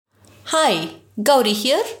Hi, Gauri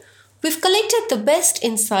here. We've collected the best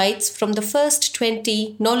insights from the first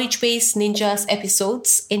 20 Knowledge Base Ninjas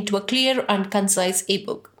episodes into a clear and concise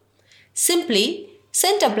ebook. Simply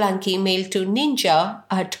send a blank email to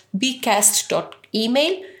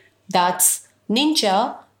ninja@bcast.email. That's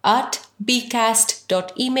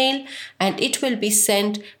ninja@bcast.email and it will be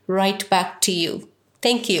sent right back to you.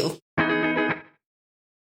 Thank you.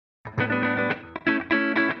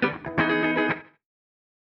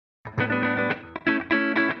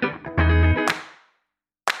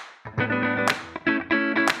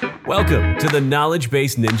 Welcome to the Knowledge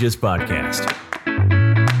Base Ninjas podcast,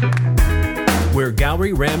 where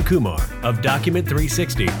Gauri Ramkumar of Document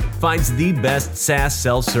 360 finds the best SaaS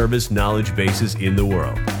self-service knowledge bases in the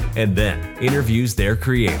world and then interviews their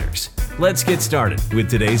creators. Let's get started with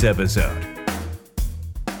today's episode.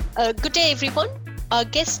 Good day, everyone. Our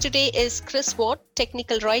guest today is Chris Watt,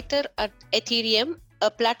 technical writer at Ethereum, a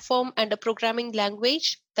platform and a programming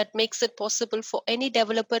language that makes it possible for any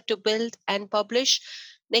developer to build and publish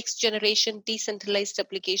next-generation decentralized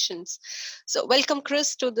applications. So welcome,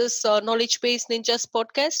 Chris, to this Knowledge Base Ninjas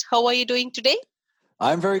podcast. How are you doing today?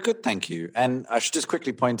 I'm very good, thank you. And I should just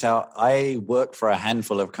quickly point out, I work for a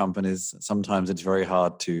handful of companies. Sometimes it's very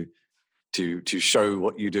hard to show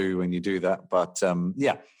what you do when you do that. But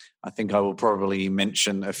I think I will probably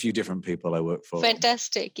mention a few different people I work for.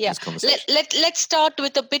 Fantastic. Yeah. Let's start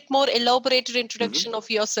with a bit more elaborated introduction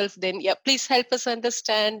of yourself then. Yeah. Please help us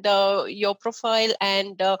understand your profile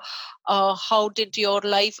and how did your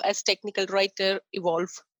life as technical writer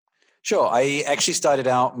evolve? Sure. I actually started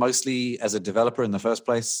out mostly as a developer in the first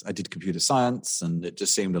place. I did computer science and it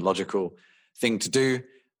just seemed a logical thing to do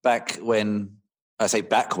back when. I say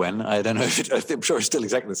back when, I don't know I'm sure it's still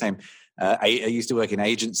exactly the same. I used to work in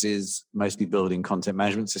agencies, mostly building content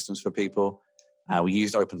management systems for people. We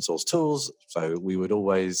used open source tools, so we would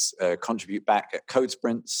always contribute back at code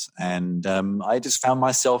sprints. And I just found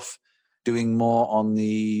myself doing more on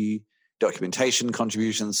the documentation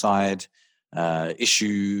contribution side,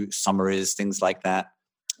 issue summaries, things like that,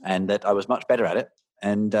 and that I was much better at it.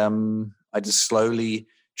 And I just slowly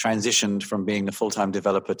transitioned from being a full-time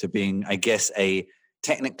developer to being, I guess, a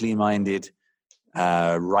technically minded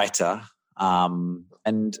writer.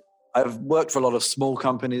 And I've worked for a lot of small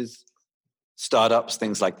companies, startups,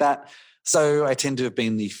 things like that. So I tend to have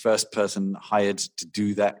been the first person hired to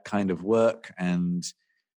do that kind of work. And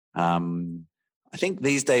I think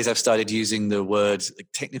these days I've started using the words like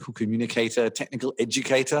technical communicator, technical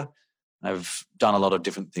educator. I've done a lot of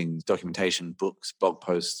different things, documentation, books, blog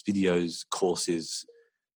posts, videos, courses,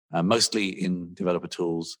 mostly in developer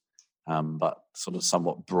tools, but sort of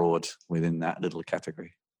somewhat broad within that little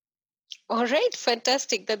category. All right,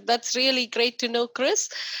 fantastic. That's really great to know, Chris.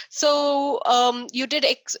 So you did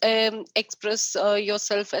express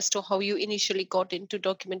yourself as to how you initially got into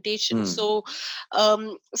documentation. So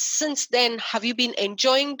since then, have you been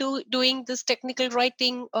enjoying doing this technical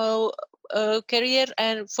writing career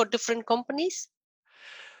and for different companies?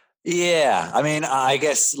 Yeah, I mean, I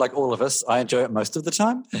guess like all of us, I enjoy it most of the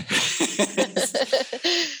time.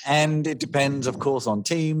 And it depends, of course, on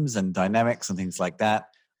teams and dynamics and things like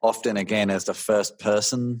that. Often, again, as the first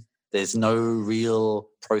person, there's no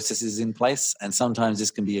real processes in place. And sometimes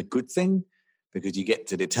this can be a good thing because you get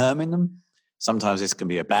to determine them. Sometimes this can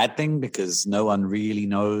be a bad thing because no one really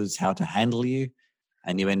knows how to handle you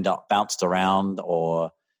and you end up bounced around,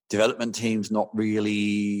 or development teams not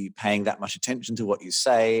really paying that much attention to what you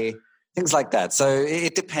say, things like that. So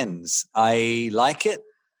it depends. I like it.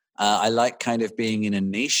 I like kind of being in a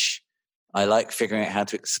niche. I like figuring out how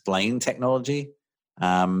to explain technology.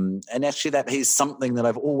 And actually that is something that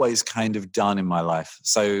I've always kind of done in my life.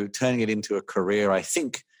 So turning it into a career, I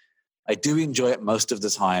think I do enjoy it most of the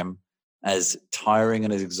time, as tiring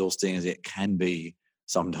and as exhausting as it can be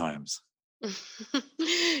sometimes.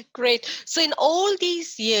 Great. So in all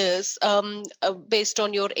these years, based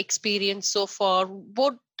on your experience so far,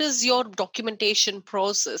 what is your documentation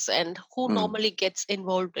process and who normally gets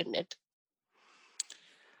involved in it?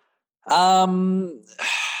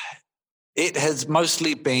 It has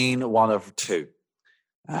mostly been one of two.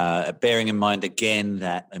 Bearing in mind, again,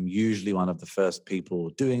 that I'm usually one of the first people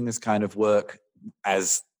doing this kind of work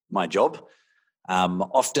as my job.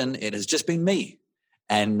 Often it has just been me.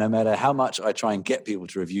 And no matter how much I try and get people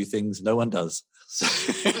to review things, no one does.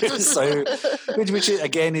 So which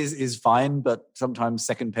again is fine, but sometimes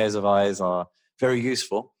second pairs of eyes are very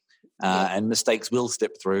useful. And mistakes will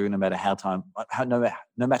slip through no matter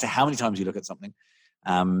no matter how many times you look at something.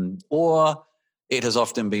 Or it has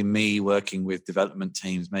often been me working with development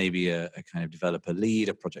teams, maybe a kind of developer lead,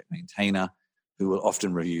 a project maintainer, who will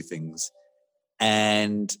often review things.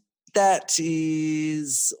 And That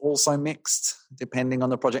is also mixed, depending on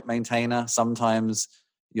the project maintainer. Sometimes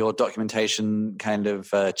your documentation kind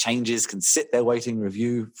of changes, can sit there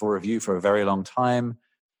waiting for a very long time,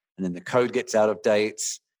 and then the code gets out of date.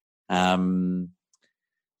 I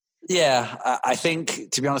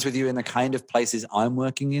think, to be honest with you, in the kind of places I'm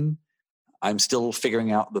working in, I'm still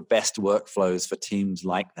figuring out the best workflows for teams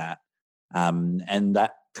like that. And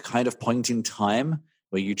that kind of point in time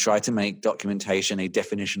where you try to make documentation a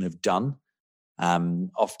definition of done.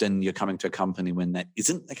 Often you're coming to a company when that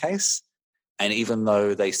isn't the case. And even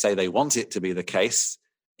though they say they want it to be the case,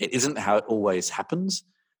 it isn't how it always happens.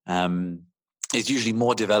 It's usually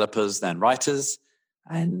more developers than writers.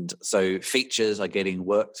 And so features are getting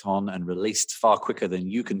worked on and released far quicker than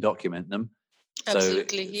you can document them.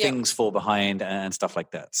 Absolutely, so things fall behind and stuff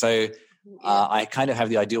like that. So I kind of have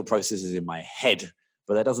the ideal processes in my head,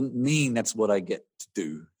 but that doesn't mean that's what I get to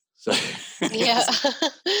do. So yeah,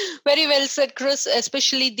 very well said, Chris.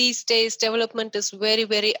 Especially these days, development is very,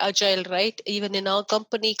 very agile, right? Even in our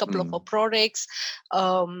company, couple of our products,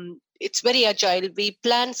 it's very agile. We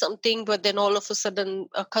plan something, but then all of a sudden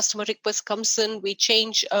a customer request comes in. We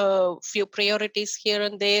change a few priorities here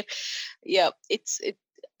and there. Yeah,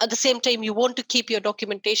 at the same time, you want to keep your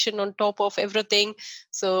documentation on top of everything.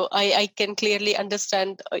 So I can clearly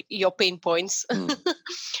understand your pain points.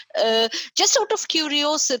 Just out of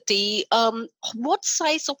curiosity, what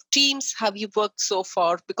size of teams have you worked so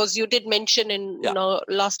far? Because you did mention in our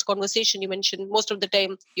last conversation, you mentioned most of the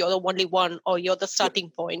time you're the only one or you're the starting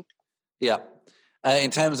point. Yeah. In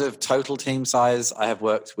terms of total team size, I have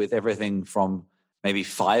worked with everything from maybe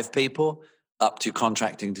 5 people up to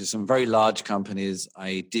contracting to some very large companies.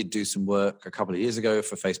 I did do some work a couple of years ago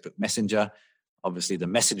for Facebook Messenger. Obviously, the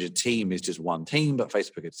Messenger team is just one team, but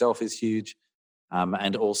Facebook itself is huge.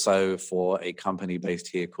 And also for a company based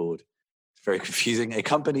here called, it's very confusing, a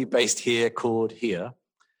company based here called Here.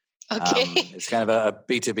 Okay. It's kind of a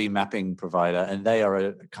B2B mapping provider, and they are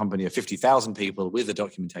a company of 50,000 people with a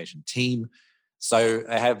documentation team. So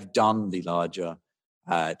I have done the larger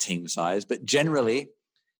team size, but generally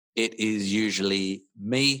it is usually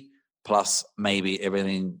me plus maybe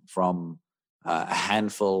everything from a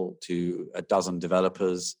handful to a dozen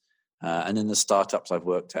developers. And then the startups I've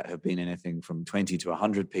worked at have been anything from 20 to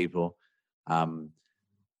 100 people.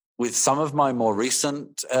 With some of my more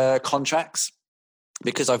recent contracts,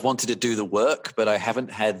 because I've wanted to do the work, but I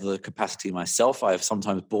haven't had the capacity myself, I've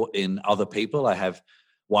sometimes brought in other people. I have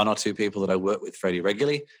 1 or 2 people that I work with fairly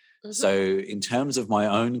regularly. Mm-hmm. So in terms of my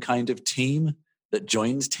own kind of team that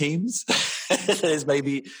joins teams, there's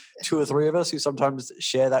maybe 2 or 3 of us who sometimes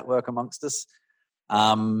share that work amongst us.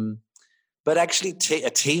 But actually a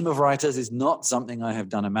team of writers is not something I have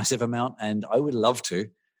done a massive amount, and I would love to.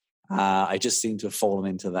 I just seem to have fallen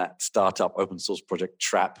into that startup open source project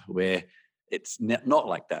trap where it's not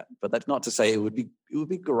like that. But that's not to say it would be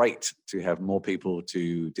great to have more people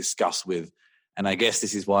to discuss with. And I guess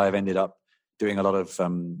this is why I've ended up doing a lot of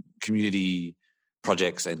community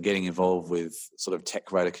projects and getting involved with sort of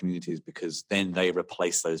tech writer communities, because then they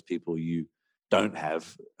replace those people you don't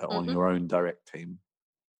have on your own direct team.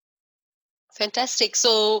 Fantastic.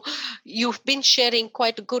 So you've been sharing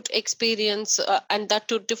quite a good experience and that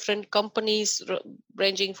to different companies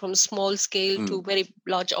ranging from small scale to very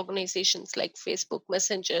large organizations like Facebook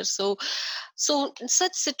Messenger. So in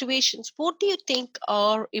such situations, what do you think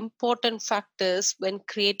are important factors when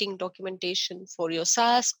creating documentation for your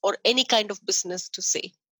SaaS or any kind of business to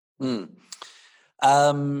say?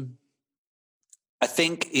 I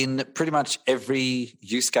think in pretty much every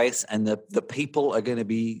use case, and the people are going to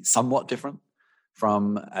be somewhat different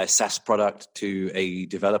from a SaaS product to a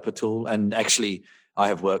developer tool. And actually, I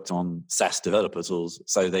have worked on SaaS developer tools,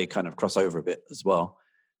 so they kind of cross over a bit as well.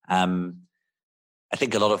 I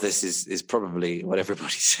think a lot of this is probably what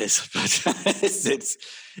everybody says, but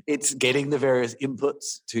it's getting the various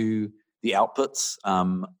inputs to the outputs.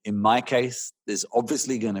 In my case, there's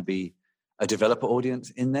obviously going to be a developer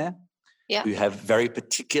audience in there. Yeah. Who have very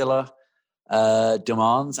particular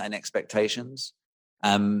demands and expectations.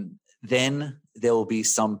 Then there will be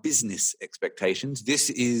some business expectations. This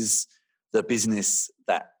is the business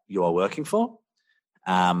that you are working for,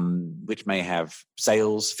 which may have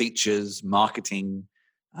sales, features, marketing,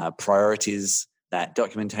 priorities that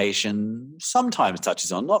documentation sometimes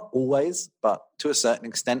touches on. Not always, but to a certain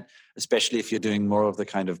extent, especially if you're doing more of the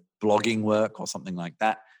kind of blogging work or something like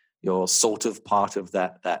that. You're sort of part of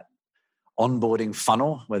that onboarding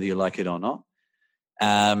funnel, whether you like it or not.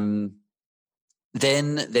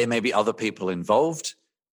 Then there may be other people involved.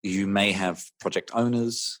 You may have project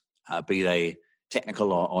owners, be they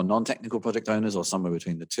technical or non-technical project owners or somewhere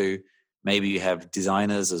between the two. Maybe you have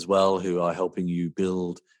designers as well who are helping you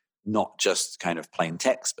build not just kind of plain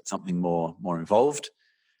text, but something more involved.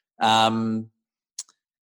 So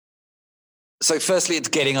firstly, it's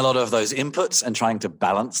getting a lot of those inputs and trying to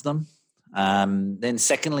balance them. Then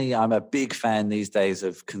secondly, I'm a big fan these days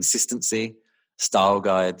of consistency, style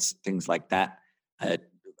guides, things like that.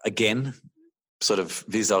 Again, sort of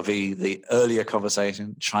vis-a-vis the earlier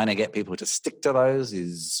conversation, trying to get people to stick to those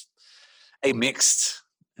is a mixed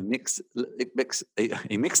mixture.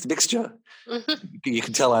 Mm-hmm. You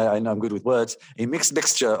can tell I know I'm good with words. A mixed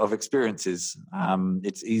mixture of experiences.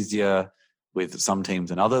 It's easier with some teams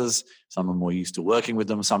than others. Some are more used to working with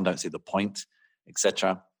them. Some don't see the point,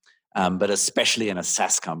 etc. But especially in a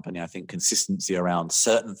SaaS company, I think consistency around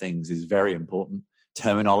certain things is very important.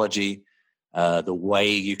 Terminology, the way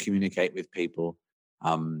you communicate with people,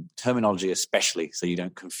 terminology especially, so you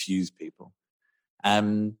don't confuse people.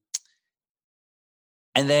 And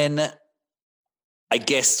then I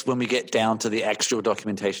guess when we get down to the actual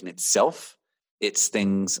documentation itself, it's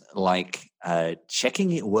things like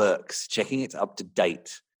checking it works, checking it's up to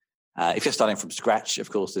date. If you're starting from scratch, of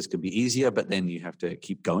course, this could be easier, but then you have to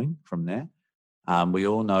keep going from there. We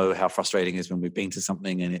all know how frustrating it is when we've been to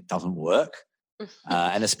something and it doesn't work.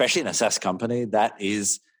 And especially in a SaaS company, that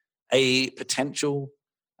is a potential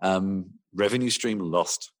revenue stream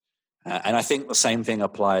lost. And I think the same thing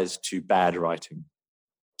applies to bad writing.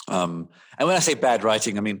 And when I say bad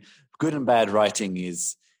writing, I mean good and bad writing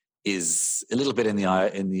is a little bit in the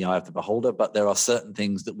eye of the beholder, but there are certain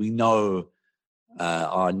things that we know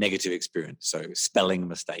are a negative experience. So spelling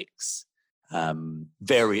mistakes,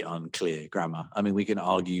 very unclear grammar. I mean, we can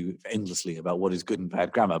argue endlessly about what is good and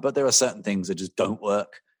bad grammar, but there are certain things that just don't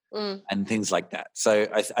work and things like that. So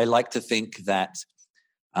I like to think that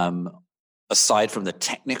aside from the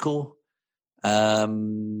technical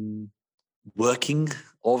working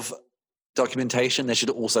of documentation, there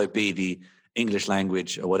should also be the English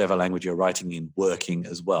language or whatever language you're writing in working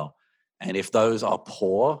as well. And if those are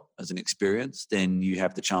poor as an experience, then you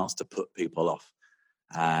have the chance to put people off.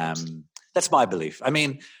 That's my belief. I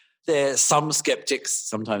mean, there's some skeptics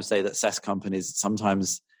sometimes say that SaaS companies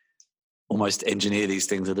sometimes almost engineer these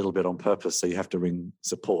things a little bit on purpose, so you have to ring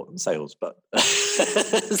support and sales. But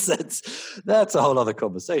that's a whole other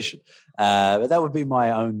conversation. But that would be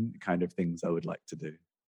my own kind of things I would like to do.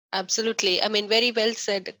 Absolutely. I mean, very well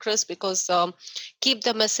said, Chris, because keep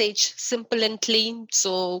the message simple and clean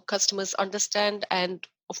so customers understand, and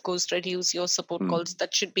of course, reduce your support calls.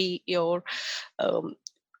 That should be your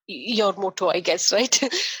motto, I guess, right?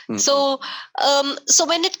 Mm-hmm. So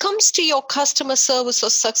when it comes to your customer service or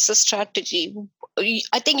success strategy,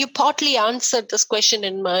 I think you partly answered this question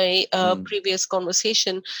in my previous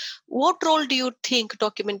conversation. What role do you think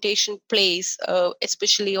documentation plays,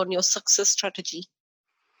 especially on your success strategy?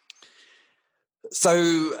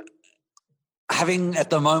 So having at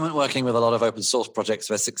the moment working with a lot of open source projects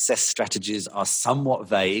where success strategies are somewhat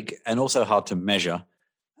vague and also hard to measure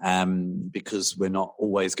because we're not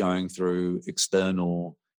always going through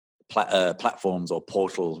external platforms or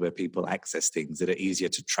portals where people access things that are easier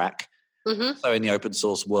to track. Mm-hmm. So in the open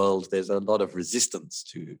source world, there's a lot of resistance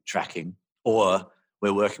to tracking, or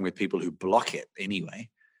we're working with people who block it anyway.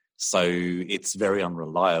 So it's very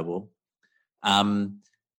unreliable.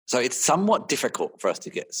 So it's somewhat difficult for us to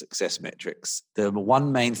get success metrics. The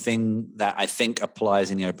one main thing that I think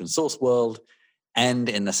applies in the open source world and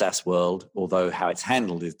in the SaaS world, although how it's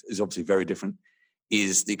handled is obviously very different,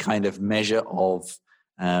 is the kind of measure of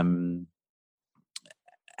how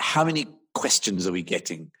many questions are we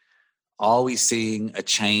getting? Are we seeing a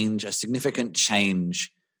significant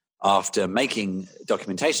change after making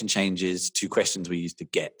documentation changes to questions we used to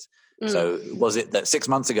get? So was it that 6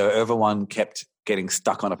 months ago, everyone kept getting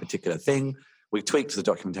stuck on a particular thing? We tweaked the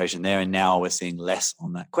documentation there, and now we're seeing less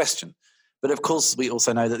on that question. But of course, we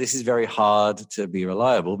also know that this is very hard to be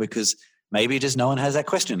reliable because maybe just no one has that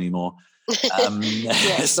question anymore.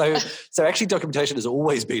 So actually documentation has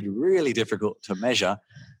always been really difficult to measure.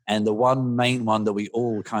 And the one main one that we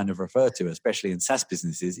all kind of refer to, especially in SaaS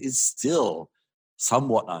businesses, is still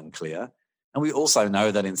somewhat unclear. And we also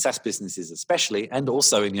know that in SaaS businesses especially, and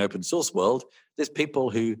also in the open source world, there's people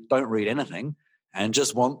who don't read anything and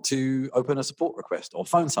just want to open a support request or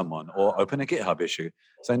phone someone or open a GitHub issue.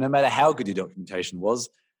 So no matter how good your documentation was,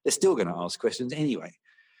 they're still going to ask questions anyway.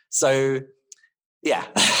 So, yeah,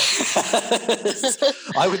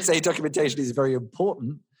 I would say documentation is very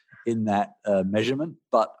important in that measurement,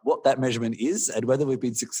 but what that measurement is and whether we've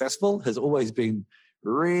been successful has always been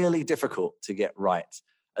really difficult to get right,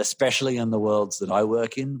 especially in the worlds that I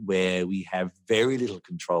work in, where we have very little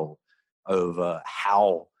control over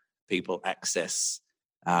how people access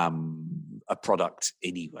a product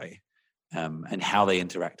anyway, and how they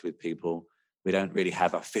interact with people. We don't really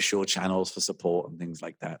have official channels for support and things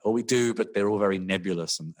like that. Or we do, but they're all very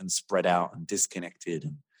nebulous and spread out and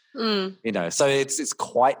disconnected. And, so it's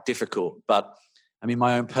quite difficult. But I mean,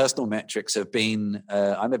 my own personal metrics have been,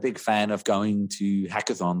 I'm a big fan of going to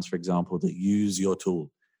hackathons, for example, that use your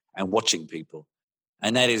tool and watching people.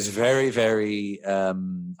 And that is very, very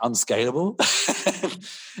unscalable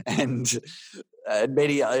and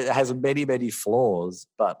it has many, many flaws.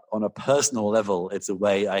 But on a personal level, it's a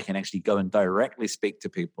way I can actually go and directly speak to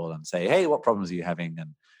people and say, hey, what problems are you having?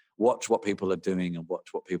 And watch what people are doing and watch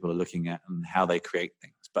what people are looking at and how they create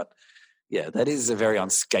things. But yeah, that is a very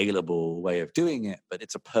unscalable way of doing it, but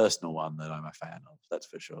it's a personal one that I'm a fan of. That's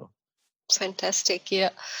for sure. Fantastic. Yeah.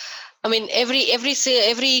 I mean,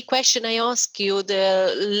 every question I ask you,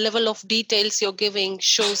 the level of details you're giving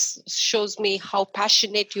shows me how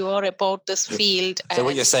passionate you are about this field. So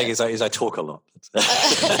what you're saying is I talk a lot.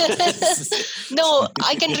 No,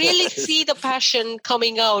 I can really see the passion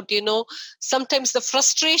coming out, sometimes the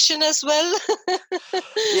frustration as well.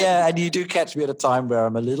 Yeah, and you do catch me at a time where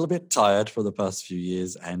I'm a little bit tired for the past few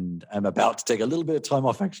years and I'm about to take a little bit of time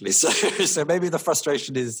off, actually. So maybe the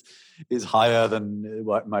frustration is higher than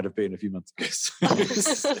what it might have been a few months ago.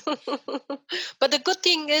 But the good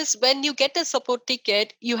thing is when you get a support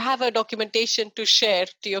ticket, you have a documentation to share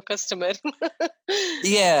to your customer.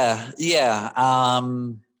 Yeah.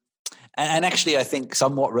 And actually, I think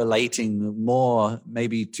somewhat relating more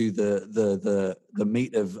maybe to the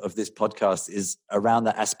meat of this podcast is around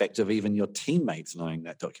the aspect of even your teammates knowing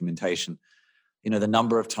that documentation. The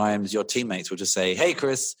number of times your teammates will just say, hey,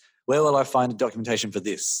 Chris, where will I find a documentation for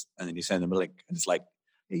this? And then you send them a link. And it's like,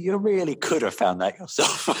 you really could have found that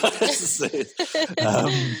yourself.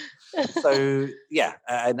 So yeah,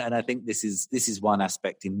 and I think this is one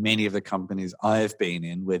aspect in many of the companies I've been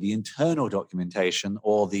in where the internal documentation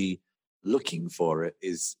or the looking for it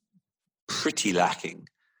is pretty lacking.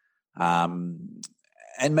 And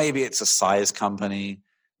maybe it's a size company,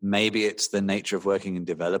 maybe it's the nature of working in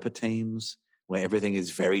developer teams where everything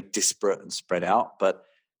is very disparate and spread out. But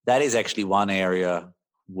that is actually one area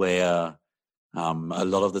where a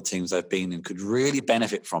lot of the teams I've been in could really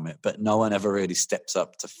benefit from it, but no one ever really steps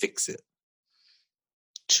up to fix it.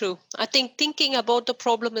 True. I think thinking about the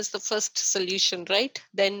problem is the first solution, right?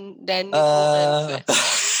 Then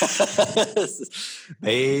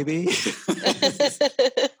maybe.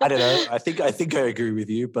 I don't know. I think I agree with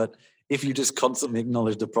you, but if you just constantly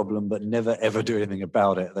acknowledge the problem but never ever do anything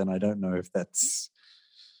about it, then I don't know if that's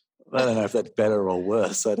better or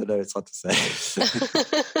worse. I don't know. It's hard to say.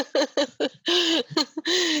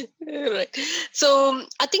 Right. So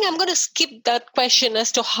I think I'm going to skip that question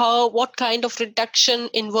as to what kind of reduction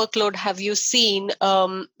in workload have you seen?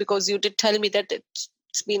 Because you did tell me that it's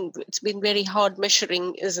been very hard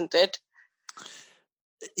measuring, isn't it?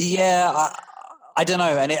 Yeah, I don't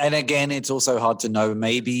know. And again, it's also hard to know.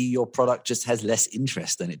 Maybe your product just has less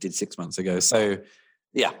interest than it did 6 months ago. So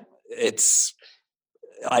yeah,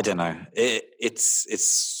 I don't know.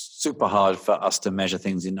 It's super hard for us to measure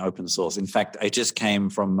things in open source. In fact, I just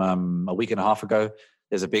came from a week and a half ago.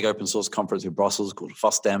 There's a big open source conference in Brussels called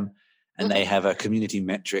FOSDEM, and they have a community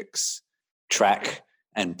metrics track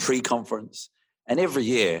and pre-conference. And every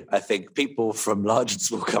year, I think people from large and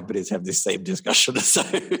small companies have this same discussion. So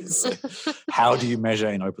how do you measure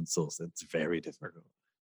in open source? It's very difficult.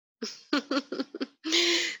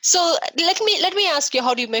 So let me ask you,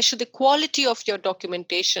 how do you measure the quality of your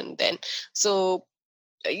documentation then? So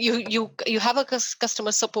you have a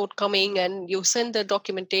customer support coming and you send the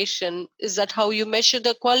documentation. Is that how you measure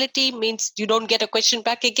the quality? Means you don't get a question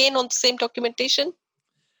back again on the same documentation?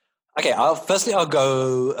 Okay, I'll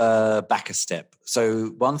go back a step. So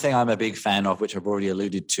one thing I'm a big fan of, which I've already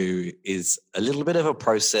alluded to, is a little bit of a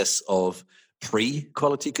process of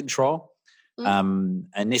pre-quality control. And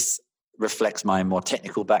this reflects my more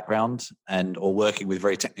technical background or working with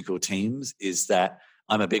very technical teams, is that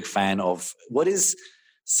I'm a big fan of what is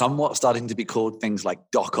somewhat starting to be called things like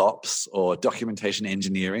DocOps or documentation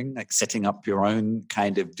engineering, like setting up your own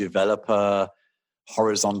kind of developer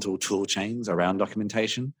horizontal tool chains around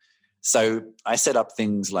documentation. So I set up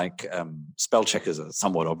things like spell checkers are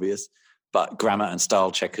somewhat obvious, but grammar and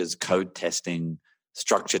style checkers, code testing,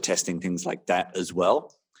 structure testing, things like that as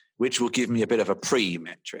well, which will give me a bit of a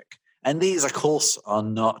pre-metric. And these, of course,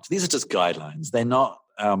 these are just guidelines. They're not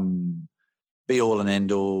be-all and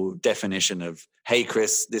end-all definition of, hey,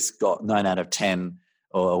 Chris, this got 9 out of 10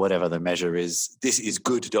 or whatever the measure is. This is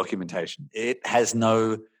good documentation. It's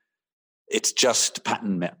just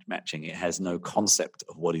pattern matching. It has no concept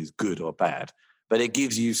of what is good or bad, but it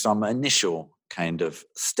gives you some initial kind of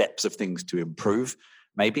steps of things to improve,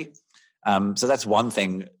 maybe. So that's one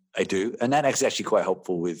thing I do. And that is actually quite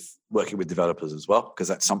helpful with working with developers as well, because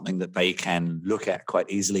that's something that they can look at quite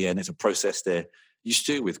easily. And it's a process they're used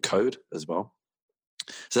to with code as well.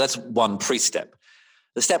 So that's one pre-step.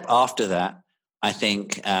 The step after that, I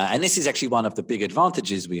think, and this is actually one of the big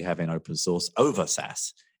advantages we have in open source over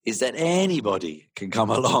SaaS, is that anybody can come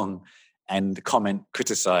along and comment,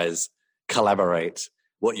 criticize, collaborate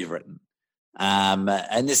what you've written. And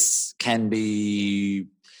this can be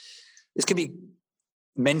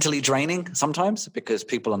mentally draining sometimes, because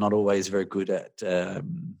people are not always very good at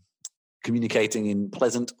communicating in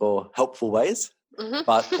pleasant or helpful ways. Mm-hmm.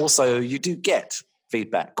 But also you do get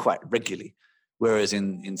feedback quite regularly. Whereas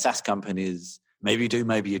in SaaS companies, maybe you do,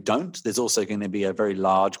 maybe you don't. There's also going to be a very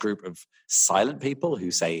large group of silent people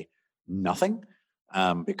who say nothing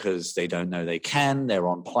because they don't know they can. They're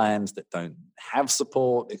on plans that don't have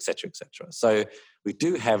support, et cetera, et cetera. So we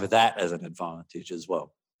do have that as an advantage as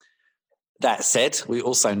well. That said, we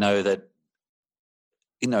also know that,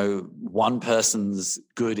 one person's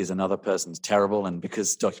good is another person's terrible. And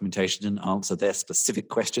because documentation didn't answer their specific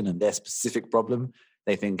question and their specific problem,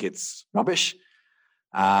 they think it's rubbish.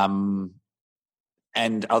 And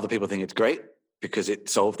other people think it's great because it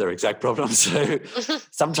solved their exact problem. So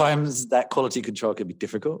sometimes that quality control can be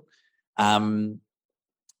difficult.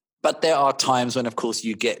 But there are times when, of course,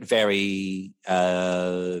 you get very,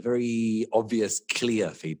 very obvious,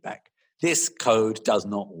 clear feedback. This code does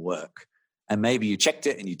not work. And maybe you checked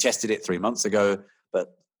it and you tested it 3 months ago,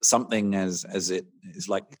 but something as it is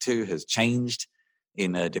likely to has changed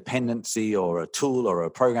in a dependency or a tool or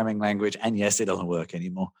a programming language. And yes, it doesn't work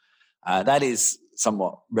anymore. That is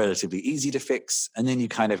somewhat relatively easy to fix. And then you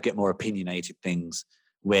kind of get more opinionated things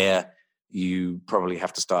where you probably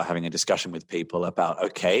have to start having a discussion with people about,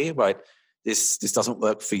 okay, right, this doesn't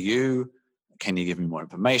work for you. Can you give me more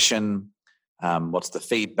information? What's the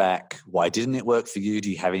feedback? Why didn't it work for you?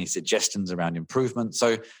 Do you have any suggestions around improvement?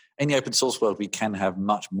 So in the open source world, we can have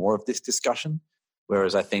much more of this discussion.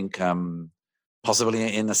 Whereas I think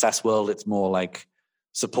possibly in the SaaS world, it's more like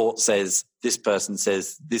support says, this person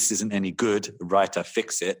says, this isn't any good, writer,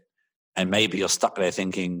 fix it. And maybe you're stuck there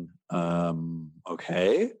thinking,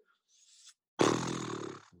 okay,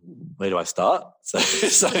 where do I start?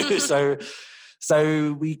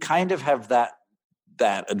 So we kind of have that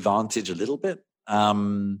advantage a little bit.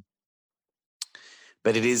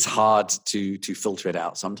 But it is hard to filter it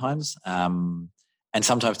out sometimes. And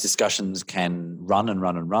sometimes discussions can run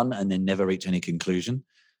and then never reach any conclusion.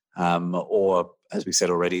 Or, as we said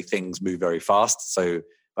already, things move very fast. So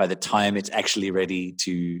by the time it's actually ready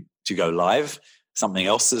to go live, something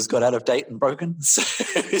else has got out of date and broken. So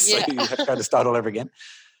you have to kind of start all over again.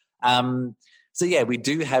 So yeah, we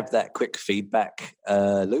do have that quick feedback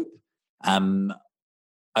loop.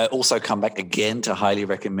 I also come back again to highly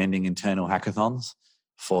recommending internal hackathons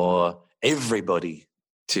for everybody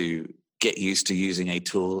to get used to using a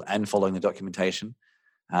tool and following the documentation.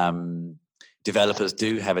 Developers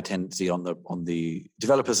do have a tendency on the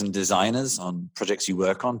developers and designers on projects you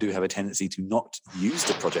work on do have a tendency to not use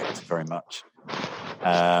the project very much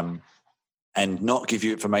and not give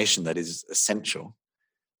you information that is essential.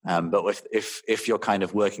 But if you're kind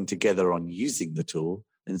of working together on using the tool,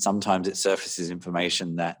 then sometimes it surfaces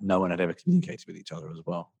information that no one had ever communicated with each other as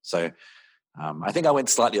well. So I think I went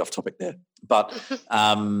slightly off topic there, but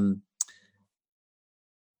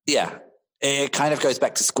yeah, it kind of goes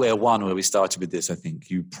back to square one where we started with this. I think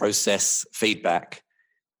you process feedback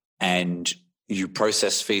and you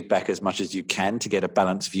process feedback as much as you can to get a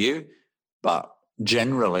balanced view. But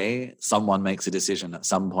generally, someone makes a decision at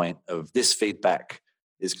some point of this feedback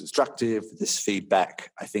is constructive. This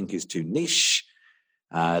feedback, I think, is too niche.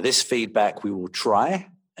 This feedback we will try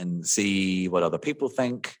and see what other people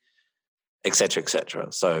think, et cetera, et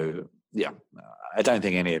cetera. So, yeah, I don't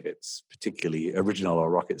think any of it's particularly original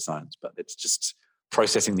or rocket science, but it's just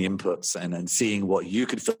processing the inputs and then seeing what you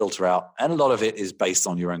could filter out. And a lot of it is based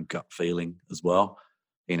on your own gut feeling as well.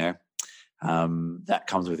 That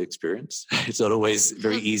comes with experience. It's not always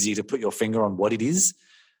very easy to put your finger on what it is,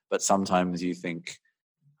 but sometimes you think,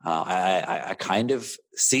 I kind of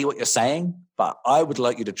see what you're saying, but I would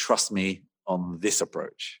like you to trust me on this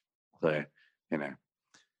approach. So,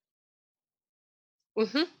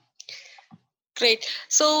 Mm-hmm. Great.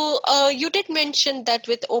 So you did mention that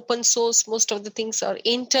with open source, most of the things are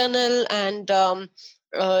internal and,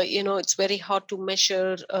 it's very hard to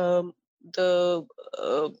measure the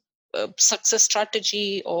success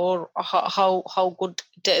strategy or how good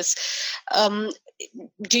it is.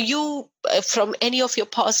 do you, from any of your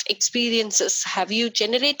past experiences, have you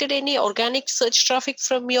generated any organic search traffic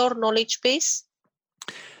from your knowledge base?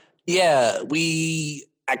 Yeah, we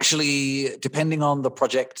actually, depending on the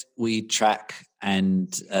project, we track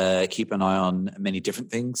and keep an eye on many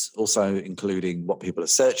different things, also including what people are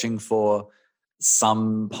searching for,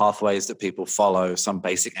 some pathways that people follow, some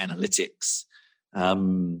basic analytics.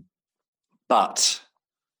 But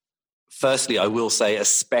firstly, I will say,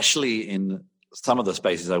 especially in some of the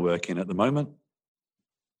spaces I work in at the moment,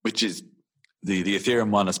 which is the Ethereum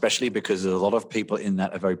one, especially because a lot of people in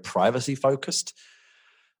that are very privacy focused.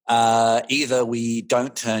 Either we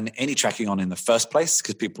don't turn any tracking on in the first place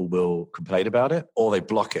because people will complain about it, or they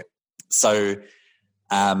block it. So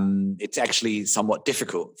it's actually somewhat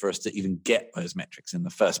difficult for us to even get those metrics in the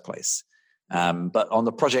first place. But on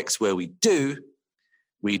the projects where we do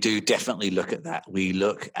definitely look at that. We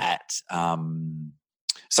look at,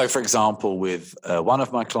 so for example, with one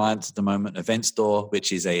of my clients at the moment, Event Store,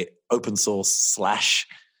 which is a open source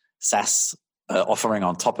 / SaaS offering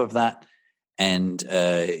on top of that, and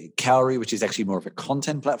Cowrie, which is actually more of a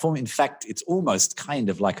content platform. In fact, it's almost kind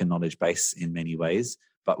of like a knowledge base in many ways,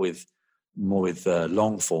 but with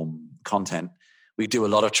long form content. We do a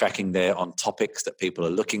lot of tracking there on topics that people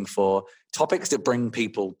are looking for, topics that bring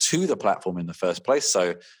people to the platform in the first place.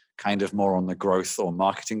 So kind of more on the growth or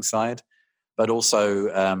marketing side, but also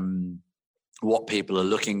what people are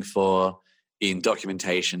looking for in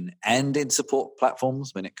documentation and in support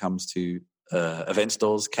platforms when it comes to Event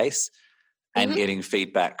Store's case, and getting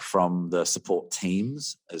feedback from the support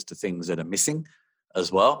teams as to things that are missing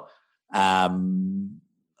as well.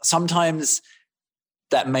 Sometimes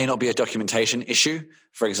that may not be a documentation issue.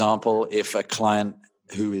 For example, if a client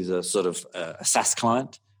who is a sort of a SaaS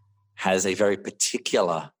client has a very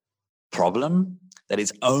particular problem that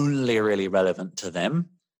is only really relevant to them,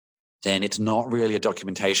 then it's not really a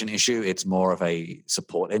documentation issue. It's more of a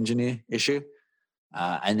support engineer issue.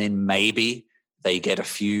 And then maybe they get a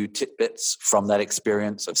few tidbits from that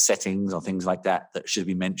experience of settings or things like that should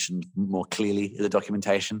be mentioned more clearly in the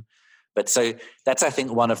documentation. But so that's, I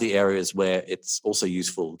think, one of the areas where it's also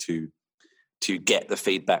useful to get the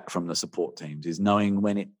feedback from the support teams, is knowing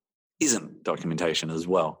when it isn't documentation as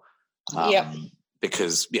well.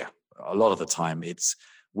 Because, a lot of the time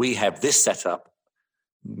we have this setup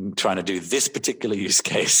trying to do this particular use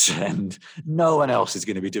case and no one else is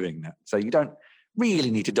going to be doing that. So you don't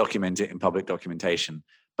really need to document it in public documentation,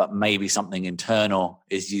 but maybe something internal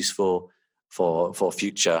is useful for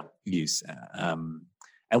future use.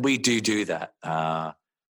 And we do that.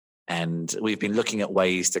 And we've been looking at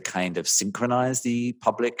ways to kind of synchronize the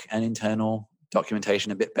public and internal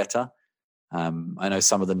documentation a bit better. I know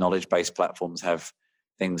some of the knowledge-based platforms have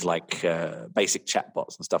things like basic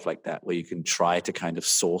chatbots and stuff like that, where you can try to kind of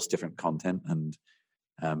source different content and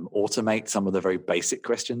automate some of the very basic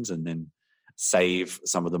questions and then save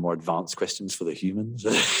some of the more advanced questions for the humans.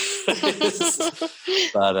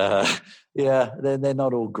 But they're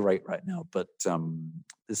not all great right now. But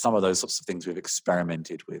there's some of those sorts of things we've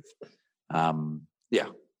experimented with.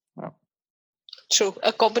 True.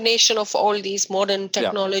 A combination of all these modern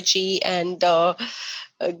technology and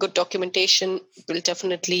good documentation will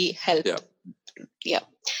definitely help. Yeah.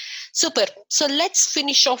 Super. So let's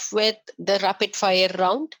finish off with the rapid fire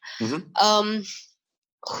round.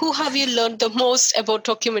 Who have you learned the most about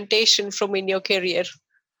documentation from in your career?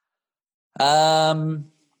 I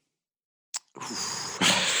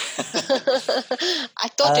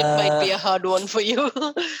thought it might be a hard one for you.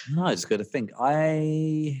 No, I just got to think.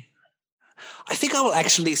 I think I will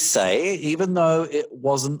actually say, even though it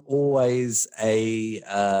wasn't always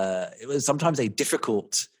it was sometimes a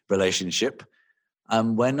difficult relationship,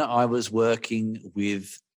 when I was working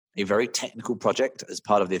with a very technical project as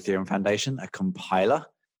part of the Ethereum Foundation, a compiler,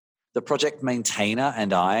 the project maintainer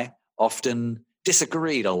and I often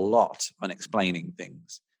disagreed a lot on explaining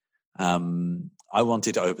things. I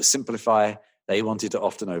wanted to oversimplify. They wanted to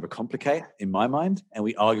often overcomplicate, in my mind, and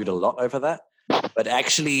we argued a lot over that. But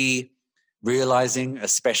actually realizing,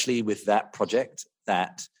 especially with that project,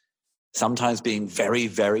 that sometimes being very,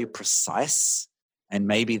 very precise, and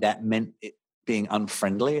maybe that meant it being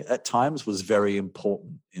unfriendly at times, was very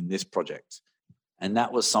important in this project. And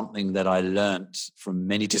that was something that I learned from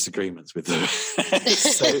many disagreements with them.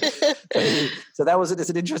 so that was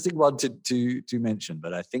it's an interesting one to mention.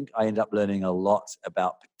 But I think I ended up learning a lot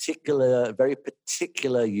about very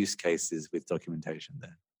particular use cases with documentation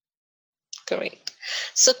there. Great.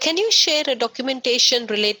 So can you share a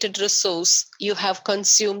documentation-related resource you have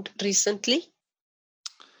consumed recently?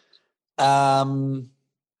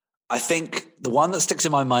 I think the one that sticks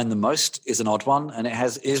in my mind the most is an odd one, and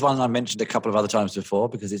is one I mentioned a couple of other times before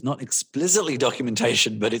because it's not explicitly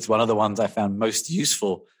documentation, but it's one of the ones I found most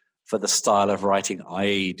useful for the style of writing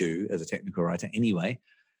I do as a technical writer anyway.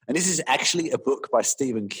 And this is actually a book by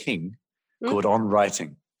Stephen King called On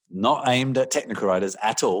Writing, not aimed at technical writers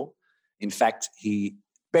at all. In fact,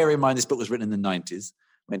 bear in mind this book was written in the 90s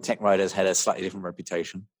when tech writers had a slightly different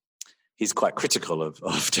reputation. He's quite critical of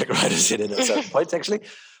tech writers in it at certain points, actually.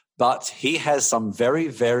 But he has some very,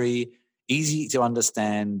 very easy to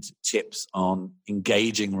understand tips on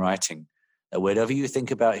engaging writing. Whatever you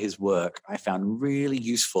think about his work, I found really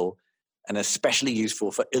useful, and especially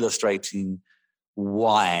useful for illustrating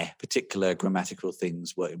why particular grammatical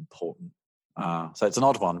things were important. So it's an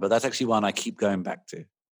odd one, but that's actually one I keep going back to.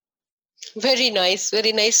 Very nice,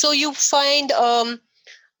 very nice. So you find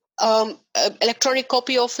electronic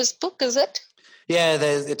copy of his book, is it? Yeah,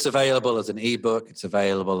 it's available as an ebook. It's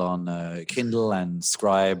available on Kindle and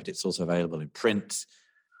Scribd. It's also available in print.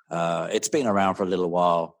 It's been around for a little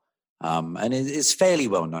while, and it's fairly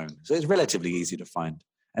well known. So it's relatively easy to find.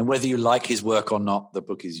 And whether you like his work or not, the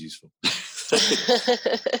book is useful.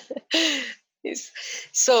 Yes.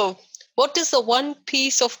 So what is the one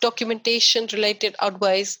piece of documentation-related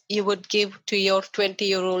advice you would give to your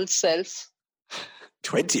 20-year-old self?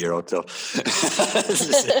 20-year-old self?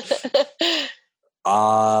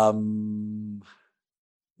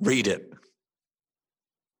 Read it.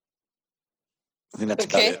 I think that's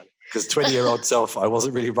about it. Because 20-year-old self, I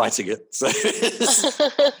wasn't really writing it. So.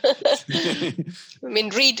 I mean,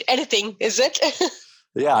 read anything, is it?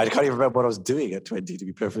 Yeah, I can't even remember what I was doing at 20, to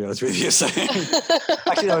be perfectly honest with you. So,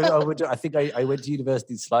 actually, I think I went to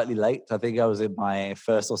university slightly late. I think I was in my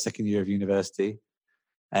first or second year of university.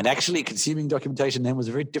 And actually, consuming documentation then was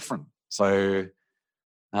very different. So,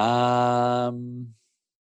 yeah,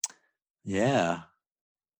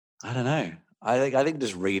 I don't know. I think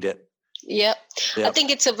just read it. Yeah. I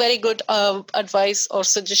think it's a very good advice or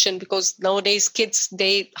suggestion because nowadays kids,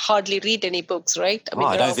 they hardly read any books, right?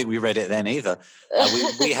 I don't think we read it then either.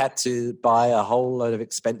 We had to buy a whole load of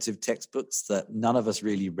expensive textbooks that none of us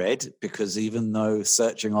really read because even though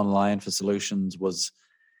searching online for solutions was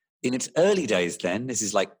in its early days then, this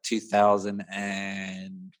is like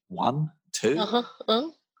 2001, 2,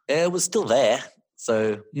 it was still there.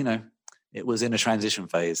 So, it was in a transition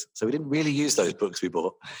phase. So we didn't really use those books we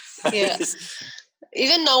bought. Yeah.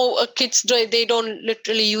 Even now, kids, they don't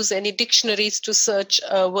literally use any dictionaries to search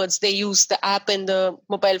words. They use the app in the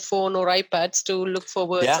mobile phone or iPads to look for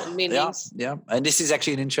words and meanings. Yeah. And this is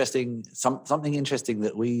actually something interesting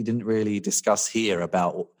that we didn't really discuss here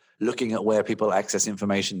about looking at where people access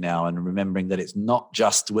information now and remembering that it's not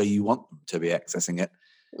just where you want them to be accessing it.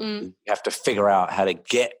 You have to figure out how to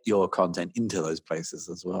get your content into those places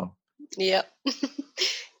as well. Yeah,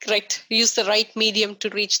 correct. Use the right medium to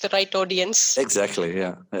reach the right audience. Exactly,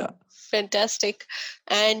 yeah. Fantastic.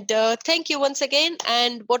 And thank you once again.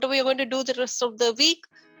 And what are we going to do the rest of the week?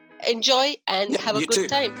 Enjoy and have a good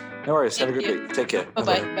time. No worries. Have a good week. Take care.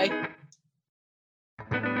 Bye-bye. Bye.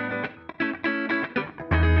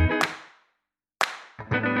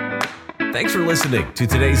 Thanks for listening to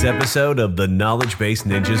today's episode of the Knowledge Base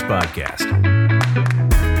Ninjas podcast.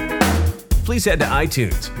 Please head to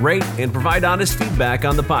iTunes, rate, and provide honest feedback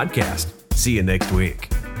on the podcast. See you next week.